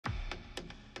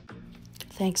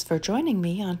Thanks for joining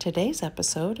me on today's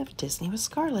episode of Disney with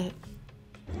Scarlett.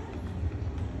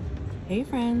 Hey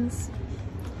friends,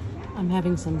 I'm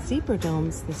having some zebra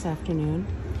domes this afternoon.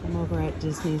 I'm over at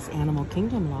Disney's Animal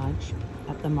Kingdom Lodge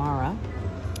at the Mara.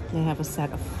 They have a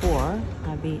set of 4.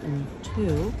 I've eaten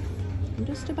 2. I'm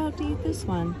just about to eat this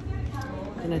one.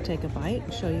 I'm gonna take a bite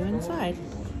and show you inside.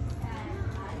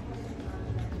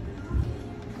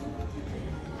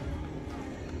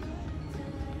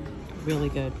 Really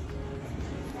good.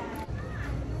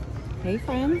 Hey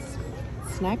friends,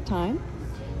 snack time.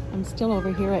 I'm still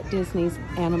over here at Disney's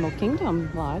Animal Kingdom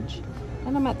Lodge,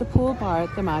 and I'm at the pool bar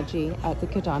at the Maji at the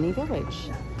Kidani Village.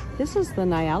 This is the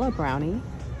NYALA Brownie,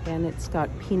 and it's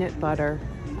got peanut butter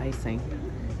icing.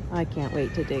 I can't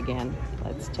wait to dig in.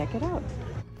 Let's check it out.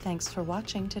 Thanks for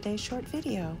watching today's short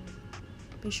video.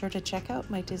 Be sure to check out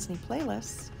my Disney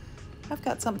playlists. I've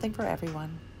got something for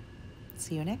everyone.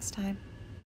 See you next time.